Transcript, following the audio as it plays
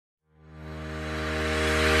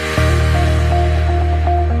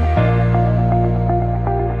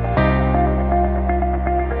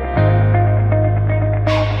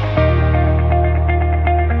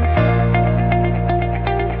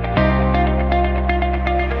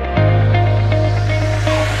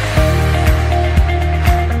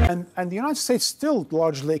And the United States still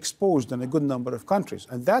largely exposed in a good number of countries.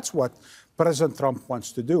 And that's what President Trump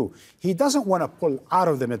wants to do. He doesn't want to pull out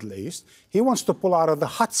of the Middle East. He wants to pull out of the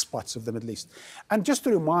hot spots of the Middle East. And just to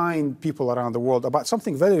remind people around the world about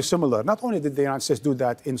something very similar, not only did the United States do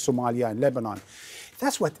that in Somalia and Lebanon,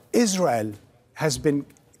 that's what Israel has been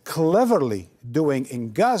cleverly doing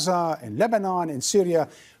in Gaza, in Lebanon, in Syria,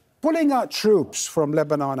 pulling out troops from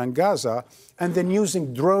Lebanon and Gaza, and then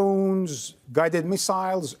using drones, guided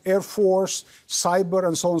missiles, Air Force, cyber,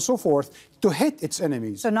 and so on and so forth to hit its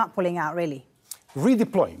enemies. So not pulling out, really?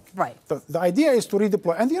 Redeploying. Right. The idea is to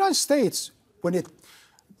redeploy. And the United States, when it,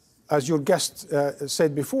 as your guest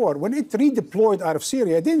said before, when it redeployed out of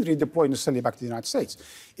Syria, it didn't redeploy necessarily back to the United States.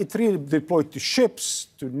 It redeployed to ships,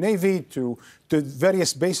 to Navy, to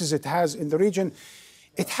various bases it has in the region.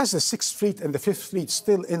 It has the 6th Fleet and the 5th Fleet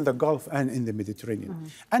still in the Gulf and in the Mediterranean.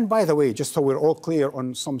 Mm-hmm. And by the way, just so we're all clear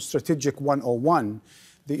on some strategic 101,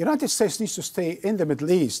 the United States needs to stay in the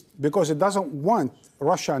Middle East because it doesn't want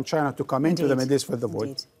Russia and China to come into the Middle East for the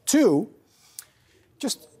void.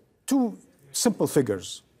 Just two simple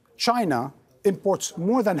figures. China imports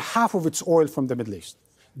more than half of its oil from the Middle East.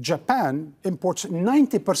 Japan imports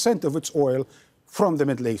 90% of its oil from the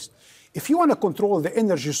Middle East. If you want to control the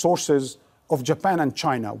energy sources of Japan and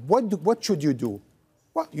China, what should you do?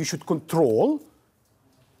 Well, you should control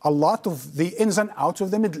a lot of the ins and outs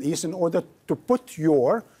of the Middle East in order to put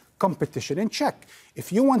your competition in check.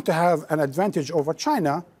 If you want to have an advantage over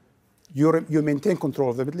China, you maintain control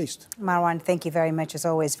of the Middle East. Marwan, thank you very much. As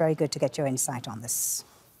always, very good to get your insight on this.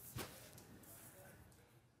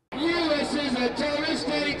 US is a terrorist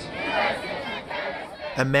state.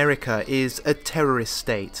 America is a terrorist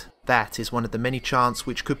state. That is one of the many chants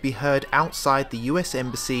which could be heard outside the US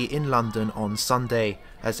Embassy in London on Sunday,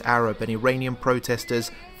 as Arab and Iranian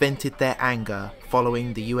protesters vented their anger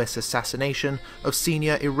following the US assassination of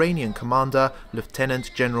senior Iranian commander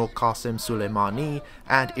Lieutenant General Qasem Soleimani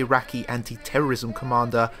and Iraqi anti-terrorism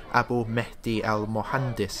commander Abu Mahdi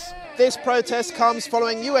al-Mohandis. This protest comes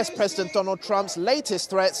following US President Donald Trump's latest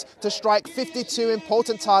threats to strike 52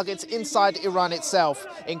 important targets inside Iran itself,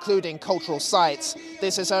 including cultural sites.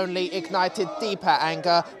 This has only ignited deeper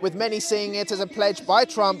anger, with many seeing it as a pledge by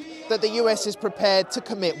Trump that the US is prepared to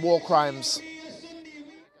commit war crimes.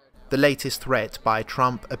 The latest threat by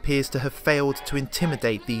Trump appears to have failed to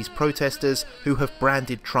intimidate these protesters who have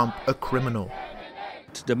branded Trump a criminal.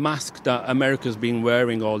 The mask that America's been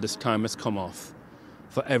wearing all this time has come off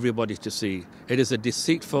for everybody to see. It is a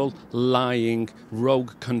deceitful, lying,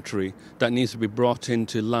 rogue country that needs to be brought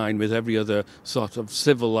into line with every other sort of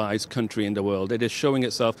civilized country in the world. It is showing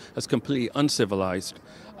itself as completely uncivilized,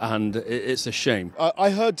 and it's a shame. I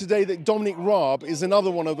heard today that Dominic Raab is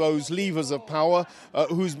another one of those levers of power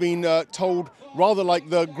who's been told, rather like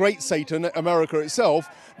the great Satan, America itself,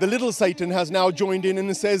 the little Satan has now joined in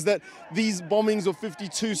and says that these bombings of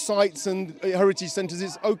 52 sites and heritage centers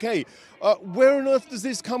is okay. Where on earth does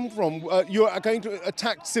this come from? You're going to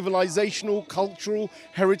attack civilizational, cultural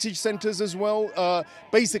heritage centers as well.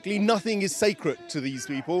 Basically, nothing is sacred to these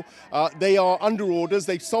people. They are under orders.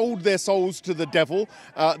 They've sold their souls to the devil.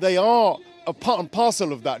 They are a part and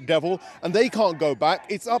parcel of that devil, and they can't go back.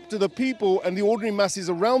 It's up to the people and the ordinary masses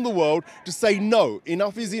around the world to say, no,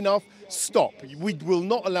 enough is enough, stop. We will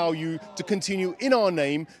not allow you to continue in our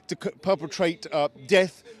name to perpetrate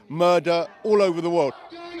death, murder all over the world.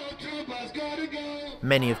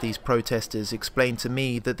 Many of these protesters explained to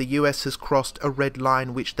me that the US has crossed a red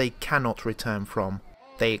line which they cannot return from.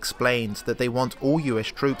 They explained that they want all US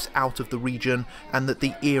troops out of the region and that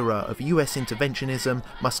the era of US interventionism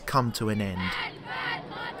must come to an end.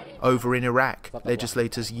 Over in Iraq,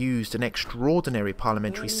 legislators used an extraordinary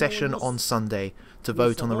parliamentary session on Sunday to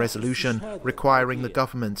vote on the resolution requiring the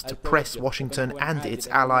government to press Washington and its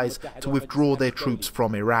allies to withdraw their troops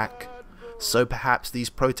from Iraq. So perhaps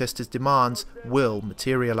these protesters' demands will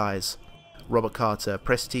materialise. Robert Carter,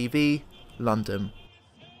 Press TV, London.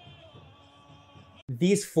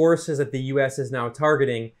 These forces that the US is now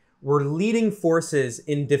targeting were leading forces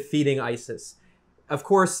in defeating ISIS. Of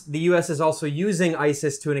course, the US is also using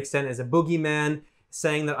ISIS to an extent as a boogeyman,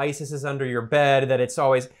 saying that ISIS is under your bed, that it's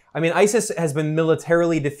always... I mean, ISIS has been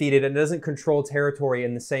militarily defeated and doesn't control territory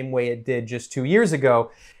in the same way it did just 2 years ago.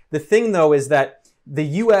 The thing, though, is that the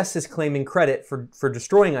US is claiming credit for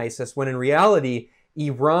destroying ISIS, when in reality,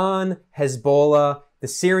 Iran, Hezbollah, the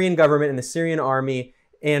Syrian government and the Syrian army,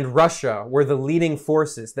 and Russia were the leading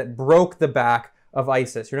forces that broke the back of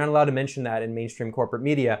ISIS. You're not allowed to mention that in mainstream corporate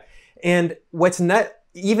media. And what's not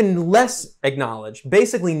even less acknowledged,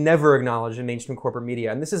 basically never acknowledged in mainstream corporate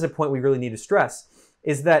media, and this is a point we really need to stress,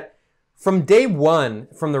 is that from day one,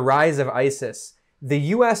 from the rise of ISIS, the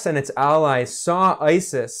US and its allies saw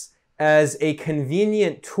ISIS as a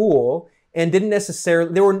convenient tool and didn't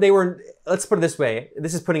necessarily, they were, let's put it this way,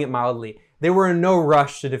 this is putting it mildly, they were in no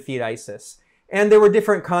rush to defeat ISIS. And there were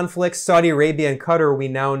different conflicts. Saudi Arabia and Qatar, we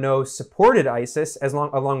now know, supported ISIS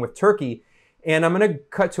along with Turkey. And I'm going to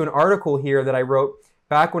cut to an article here that I wrote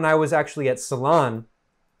back when I was actually at Salon,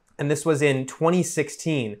 and this was in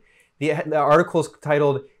 2016. The article is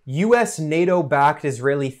titled, US NATO-backed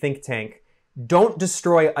Israeli think tank, Don't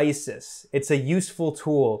Destroy ISIS. It's a useful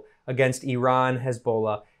tool against Iran,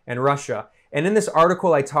 Hezbollah, and Russia. And in this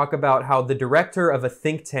article, I talk about how the director of a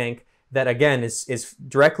think tank that, again, is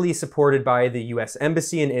directly supported by the US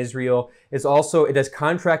Embassy in Israel, it does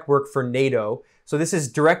contract work for NATO. So this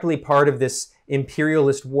is directly part of this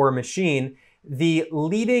imperialist war machine. The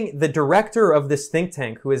director of this think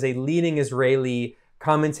tank, who is a leading Israeli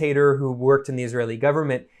commentator who worked in the Israeli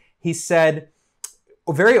government, he said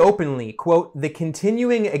very openly, quote, "The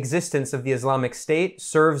continuing existence of the Islamic State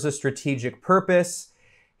serves a strategic purpose."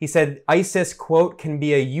 He said ISIS, quote, "can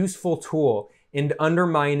be a useful tool in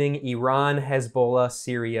undermining Iran, Hezbollah,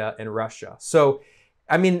 Syria, and Russia." So,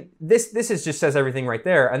 I mean, this just says everything right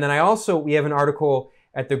there. And then we have an article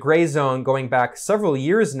at the Gray Zone going back several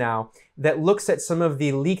years now that looks at some of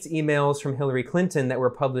the leaked emails from Hillary Clinton that were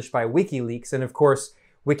published by WikiLeaks. And of course,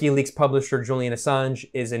 WikiLeaks publisher Julian Assange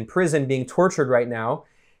is in prison being tortured right now.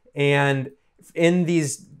 And in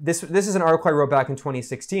this is an article I wrote back in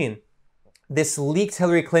 2016. This leaked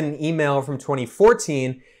Hillary Clinton email from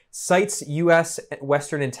 2014 cites US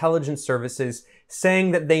Western intelligence services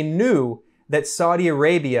saying that they knew that Saudi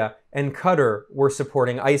Arabia and Qatar were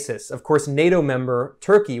supporting ISIS. Of course, NATO member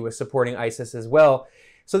Turkey was supporting ISIS as well.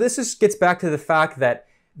 So this gets back to the fact that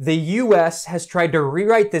the US has tried to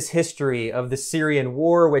rewrite this history of the Syrian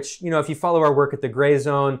war, which, if you follow our work at the Gray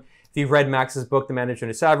Zone, if you've read Max's book, The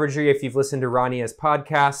Management of Savagery, if you've listened to Rania's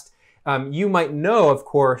podcast, you might know, of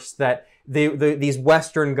course, that these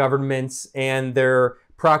Western governments and their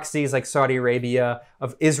proxies like Saudi Arabia,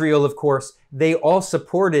 of Israel, of course, they all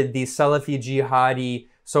supported these Salafi jihadi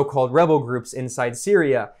so-called rebel groups inside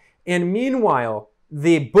Syria. And meanwhile,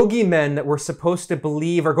 the boogeymen that we're supposed to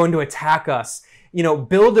believe are going to attack us,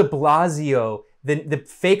 Bill de Blasio, the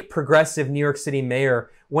fake progressive New York City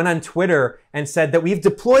mayor, went on Twitter and said that we've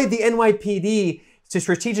deployed the NYPD to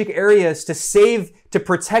strategic areas to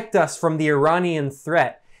protect us from the Iranian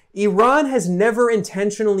threat. Iran has never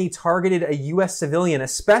intentionally targeted a US civilian,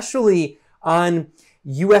 especially on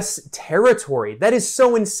US territory. That is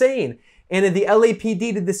so insane. And the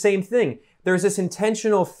LAPD did the same thing. There's this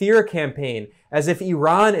intentional fear campaign as if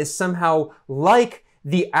Iran is somehow like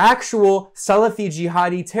the actual Salafi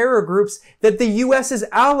jihadi terror groups that the US's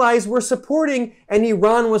allies were supporting and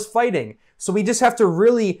Iran was fighting. So we just have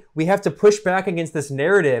to push back against this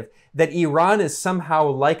narrative that Iran is somehow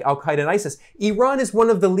like Al-Qaeda and ISIS. Iran is one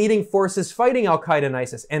of the leading forces fighting Al-Qaeda and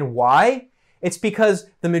ISIS. And why? It's because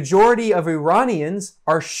the majority of Iranians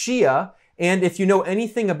are Shia. And if you know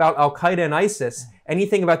anything about Al-Qaeda and ISIS,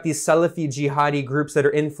 anything about these Salafi jihadi groups that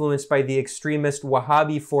are influenced by the extremist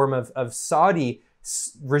Wahhabi form of Saudi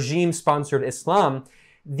regime-sponsored Islam,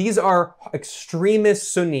 these are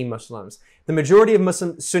extremist Sunni Muslims. The majority of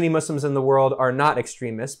Sunni Muslims in the world are not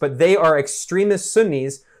extremists, but they are extremist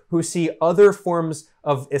Sunnis who see other forms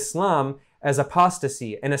of Islam as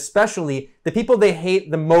apostasy. And especially the people they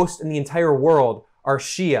hate the most in the entire world are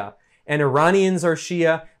Shia. And Iranians are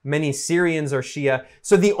Shia, many Syrians are Shia.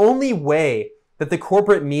 So the only way that the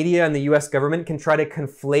corporate media and the US government can try to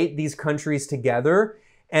conflate these countries together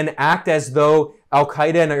and act as though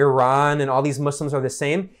Al-Qaeda and Iran and all these Muslims are the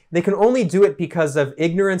same, they can only do it because of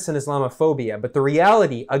ignorance and Islamophobia. But the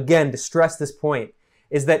reality, again, to stress this point,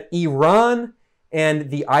 is that Iran and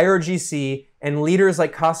the IRGC and leaders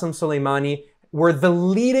like Qasem Soleimani were the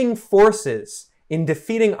leading forces in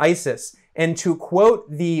defeating ISIS. And to quote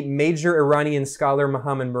the major Iranian scholar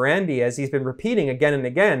Mohammad Marandi, as he's been repeating again and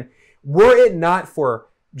again, were it not for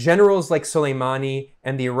generals like Soleimani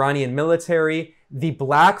and the Iranian military, the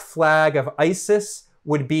black flag of ISIS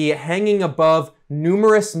would be hanging above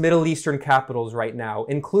numerous Middle Eastern capitals right now,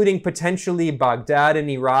 including potentially Baghdad in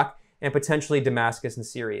Iraq and potentially Damascus in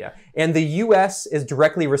Syria. And the US is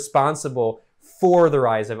directly responsible for the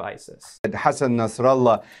rise of ISIS. Hassan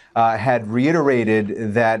Nasrallah had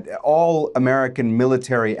reiterated that all American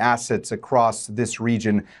military assets across this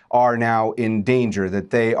region are now in danger, that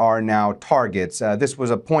they are now targets. This was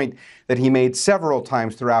a point that he made several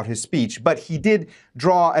times throughout his speech, but he did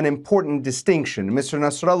draw an important distinction. Mr.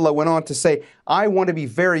 Nasrallah went on to say, I want to be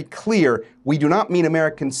very clear, we do not mean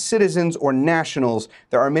American citizens or nationals.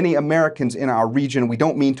 There are many Americans in our region. We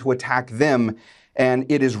don't mean to attack them. and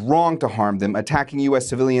it is wrong to harm them. Attacking U.S.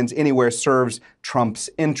 civilians anywhere serves Trump's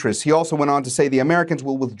interests. He also went on to say the Americans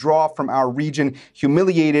will withdraw from our region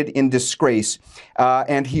humiliated in disgrace.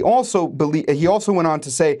 And he also went on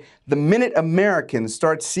to say the minute Americans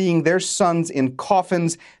start seeing their sons in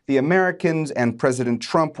coffins, the Americans and President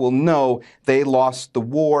Trump will know they lost the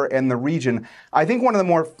war and the region. I think one of the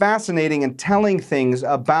more fascinating and telling things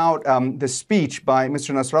about the speech by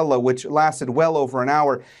Mr. Nasrallah, which lasted well over an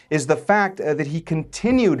hour, is the fact that he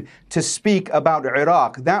continued to speak about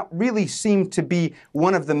Iraq. That really seemed to be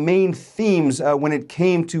one of the main themes when it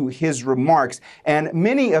came to his remarks. And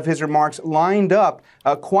many of his remarks lined up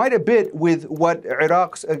quite a bit with what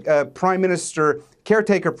Iraq's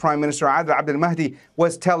caretaker Prime Minister Adel Abdel Mahdi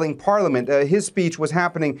was telling Parliament. His speech was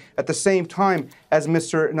happening at the same time as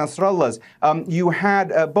Mr. Nasrallah's. You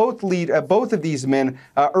had both of these men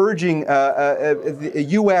urging the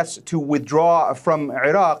U.S. to withdraw from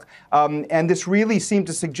Iraq, and this really seemed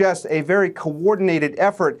to suggest a very coordinated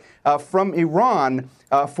effort from Iran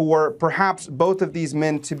for perhaps both of these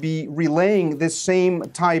men to be relaying this same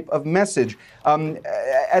type of message.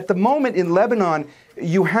 At the moment in Lebanon,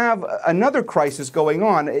 you have another crisis going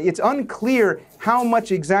on. It's unclear how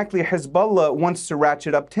much exactly Hezbollah wants to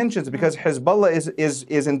ratchet up tensions, because Hezbollah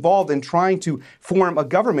is involved in trying to form a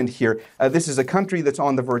government here. This is a country that's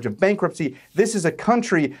on the verge of bankruptcy. This is a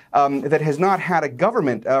country that has not had a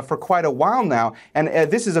government for quite a while now. And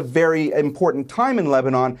this is a very important time in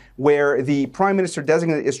Lebanon where the Prime Minister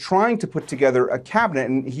designate is trying to put together a cabinet,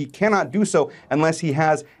 and he cannot do so unless he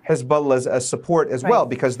has Hezbollah's support as well,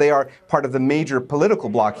 because they are part of the major political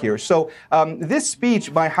bloc here. So this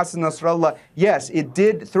speech by Hassan Nasrallah, yes, it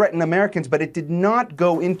did threaten Americans, but it did not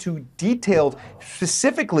go into detail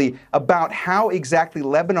specifically about how exactly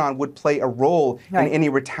Lebanon would play a role in any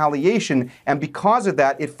retaliation. And because of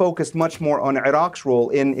that, it focused much more on Iraq's role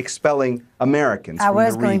in expelling Americans from the region. I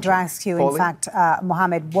was going to ask you, in fact,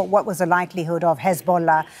 Mohammed, what was the likelihood of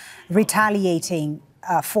Hezbollah retaliating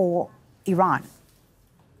for Iran?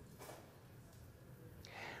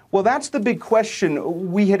 Well, that's the big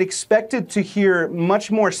question. We had expected to hear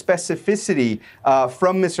much more specificity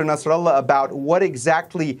from Mr. Nasrallah about what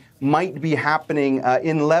exactly might be happening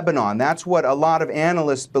in Lebanon. That's what a lot of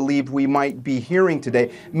analysts believed we might be hearing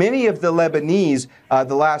today. Many of the Lebanese,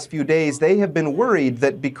 the last few days, they have been worried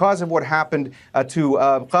that because of what happened to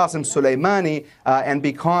Qasem Soleimani and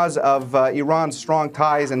because of Iran's strong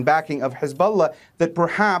ties and backing of Hezbollah, that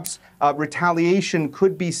perhaps retaliation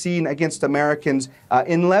could be seen against Americans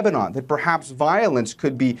in Lebanon, that perhaps violence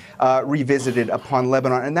could be revisited upon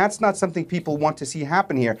Lebanon. And that's not something people want to see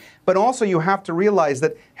happen here. But also you have to realize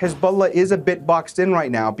that Hezbollah is a bit boxed in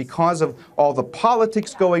right now because of all the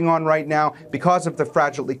politics going on right now, because of the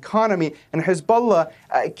fragile economy. And Hezbollah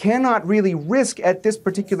cannot really risk at this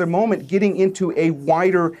particular moment getting into a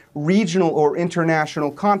wider regional or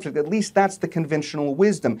international conflict. At least that's the conventional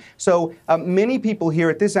wisdom. So many people here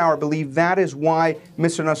at this hour believe that is why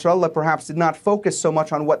Mr. Nasrallah perhaps did not focus so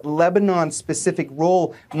much on what Lebanon's specific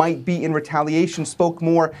role might be in retaliation, spoke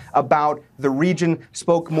more about the region,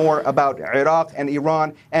 spoke more about Iraq and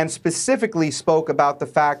Iran, and specifically spoke about the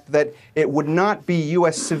fact that it would not be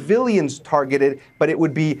U.S. civilians targeted, but it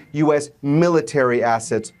would be U.S. military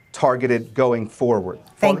assets targeted going forward.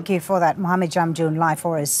 Thank you for that, Mohammed Jamjoon, live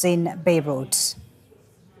for us in Beirut.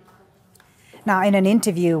 Now, in an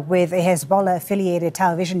interview with a Hezbollah-affiliated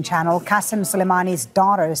television channel, Qasem Soleimani's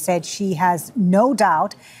daughter said she has no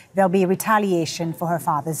doubt there'll be retaliation for her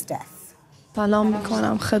father's death.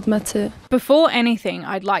 Before anything,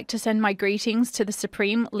 I'd like to send my greetings to the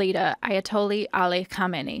Supreme Leader, Ayatollah Ali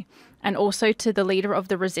Khamenei, and also to the leader of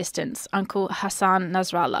the resistance, Uncle Hassan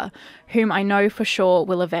Nasrallah, whom I know for sure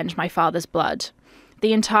will avenge my father's blood.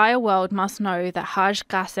 The entire world must know that Haj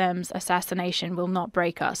Qasem's assassination will not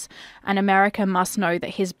break us, and America must know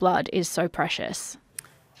that his blood is so precious.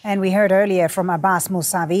 And we heard earlier from Abbas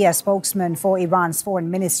Mousavi, a spokesman for Iran's foreign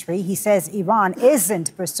ministry. He says Iran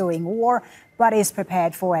isn't pursuing war, but is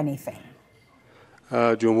prepared for anything.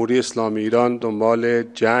 The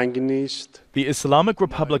Islamic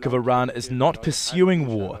Republic of Iran is not pursuing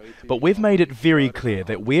war, but we've made it very clear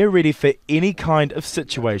that we're ready for any kind of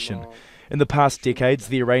situation. In the past decades,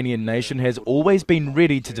 the Iranian nation has always been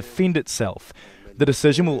ready to defend itself. The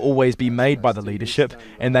decision will always be made by the leadership,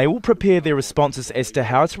 and they will prepare their responses as to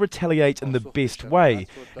how to retaliate in the best way.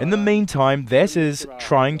 In the meantime, that is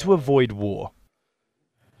trying to avoid war.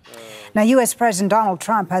 Now, U.S. President Donald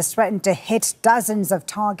Trump has threatened to hit dozens of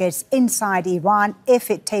targets inside Iran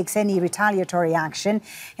if it takes any retaliatory action.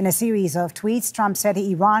 In a series of tweets, Trump said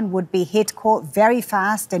Iran would be hit, quote, very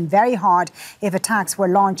fast and very hard if attacks were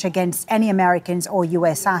launched against any Americans or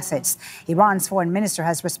U.S. assets. Iran's foreign minister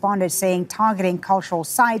has responded, saying targeting cultural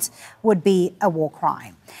sites would be a war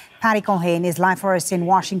crime. Patty Cohen is live for us in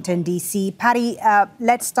Washington, D.C. Patty,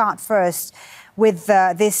 let's start first with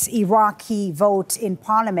this Iraqi vote in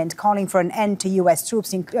Parliament calling for an end to U.S.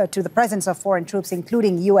 troops, to the presence of foreign troops,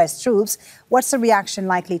 including U.S. troops. What's the reaction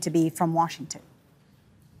likely to be from Washington?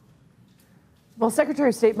 Well, Secretary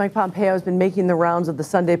of State Mike Pompeo has been making the rounds of the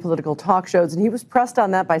Sunday political talk shows, and he was pressed on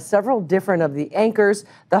that by several different of the anchors,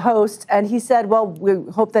 the hosts, and he said, well,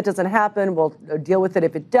 we hope that doesn't happen. We'll deal with it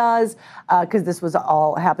if it does, because this was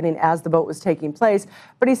all happening as the vote was taking place.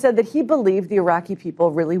 But he said that he believed the Iraqi people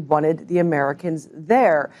really wanted the Americans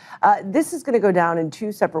there. This is going to go down in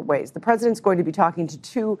two separate ways. The president's going to be talking to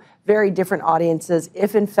two very different audiences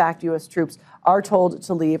if, in fact, U.S. troops are told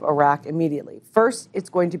to leave Iraq immediately. First, it's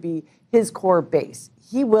going to be his core base.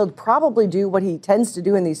 He will probably do what he tends to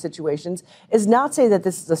do in these situations, is not say that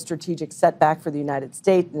this is a strategic setback for the United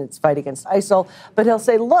States in its fight against ISIL, but he'll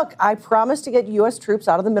say, look, I promised to get U.S. troops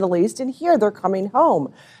out of the Middle East, and here they're coming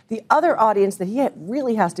home. The other audience that he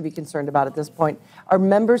really has to be concerned about at this point are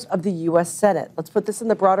members of the U.S. Senate. Let's put this in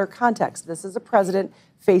the broader context. This is a president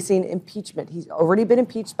facing impeachment. He's already been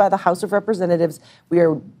impeached by the House of Representatives. We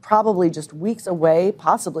are probably just weeks away,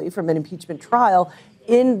 possibly, from an impeachment trial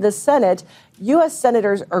in the Senate. U.S.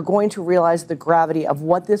 senators are going to realize the gravity of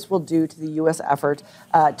what this will do to the U.S. effort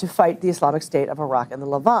to fight the Islamic State of Iraq and the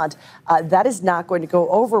Levant. That is not going to go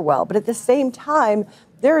over well. But at the same time,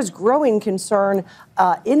 there is growing concern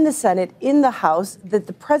in the Senate, in the House, that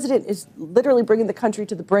the president is literally bringing the country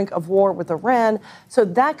to the brink of war with Iran. So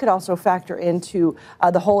that could also factor into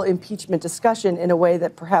the whole impeachment discussion in a way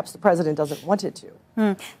that perhaps the president doesn't want it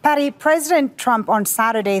to. Patty, President Trump on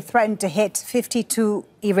Saturday threatened to hit 52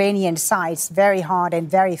 Iranian sites very hard and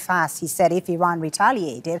very fast, he said, if Iran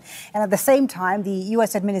retaliated. And at the same time, the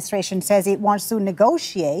U.S. administration says it wants to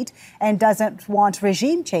negotiate and doesn't want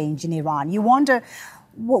regime change in Iran. You wonder,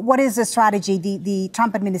 what is the strategy, the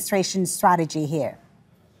Trump administration's strategy here?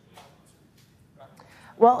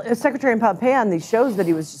 Well, Secretary Pompeo, on these shows that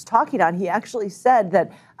he was just talking on, he actually said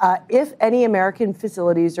that if any American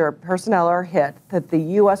facilities or personnel are hit, that the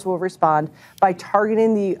U.S. will respond by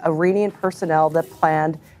targeting the Iranian personnel that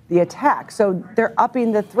planned the attack. So they're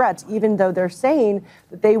upping the threats, even though they're saying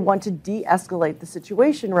that they want to de-escalate the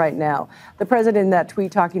situation right now. The president in that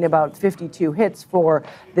tweet talking about 52 hits for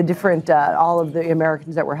the different, all of the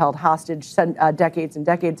Americans that were held hostage decades and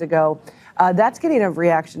decades ago. That's getting a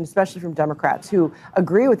reaction, especially from Democrats who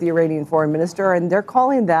agree with the Iranian foreign minister, and they're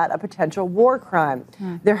calling that a potential war crime.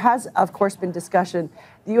 There has, of course, been discussion.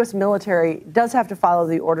 The U.S. military does have to follow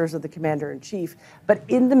the orders of the commander-in-chief, but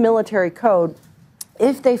in the military code,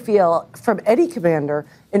 if they feel from any commander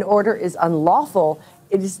an order is unlawful,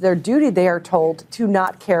 it is their duty, they are told, to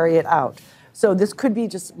not carry it out. So this could be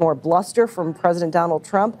just more bluster from President Donald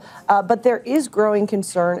Trump. But there is growing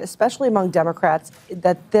concern, especially among Democrats,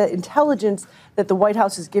 that the intelligence that the White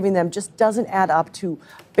House is giving them just doesn't add up to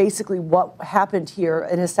basically what happened here,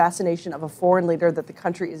 an assassination of a foreign leader that the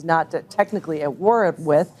country is not technically at war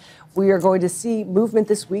with. We are going to see movement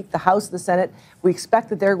this week, the House, the Senate. We expect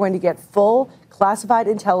that they're going to get full classified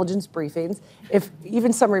intelligence briefings. If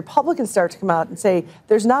even some Republicans start to come out and say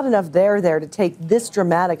there's not enough there to take this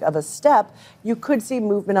dramatic of a step, you could see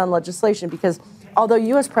movement on legislation, because although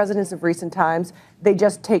U.S. presidents of recent times, they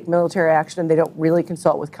just take military action and they don't really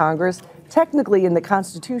consult with Congress, technically in the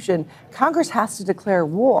Constitution, Congress has to declare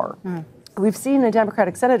war. We've seen a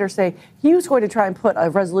Democratic senator say he was going to try and put a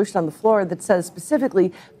resolution on the floor that says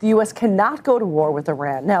specifically the U.S. cannot go to war with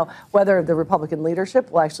Iran. Now, whether the Republican leadership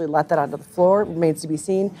will actually let that onto the floor remains to be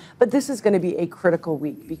seen. But this is going to be a critical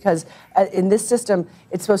week because in this system,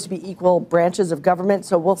 it's supposed to be equal branches of government.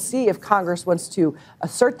 So we'll see if Congress wants to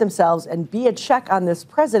assert themselves and be a check on this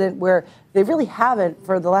president, where they really haven't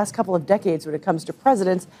for the last couple of decades when it comes to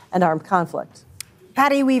presidents and armed conflict.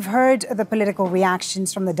 Patty, we've heard the political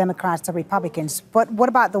reactions from the Democrats and Republicans, but what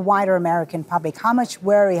about the wider American public? How much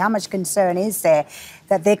worry, how much concern is there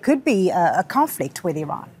that there could be a conflict with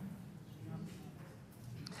Iran?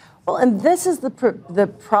 Well, and this is the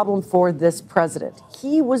problem for this president.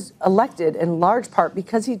 He was elected in large part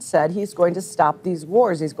because he'd said he's going to stop these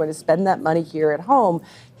wars. He's going to spend that money here at home.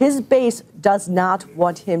 His base does not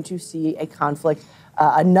want him to see a conflict,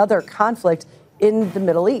 another conflict in the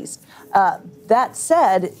Middle East. That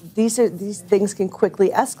said, these things can quickly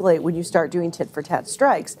escalate when you start doing tit-for-tat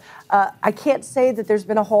strikes. I can't say that there's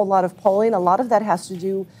been a whole lot of polling. A lot of that has to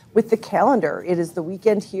do with the calendar. It is the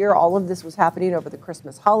weekend here. All of this was happening over the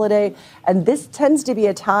Christmas holiday. And this tends to be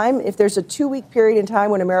a time, if there's a 2-week period in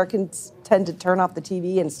time when Americans tend to turn off the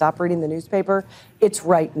TV and stop reading the newspaper, it's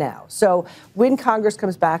right now. So when Congress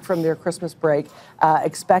comes back from their Christmas break,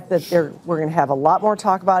 expect that we're going to have a lot more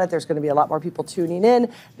talk about it. There's going to be a lot more people tuning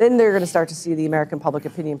in. Then they're going to start to see the American public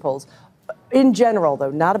opinion polls. In general,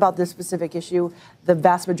 though, not about this specific issue, the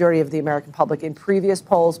vast majority of the American public in previous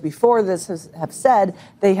polls before this have said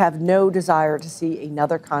they have no desire to see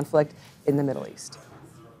another conflict in the Middle East.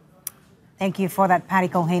 Thank you for that, Patty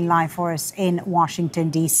Culhane, live for us in Washington,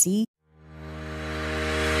 D.C.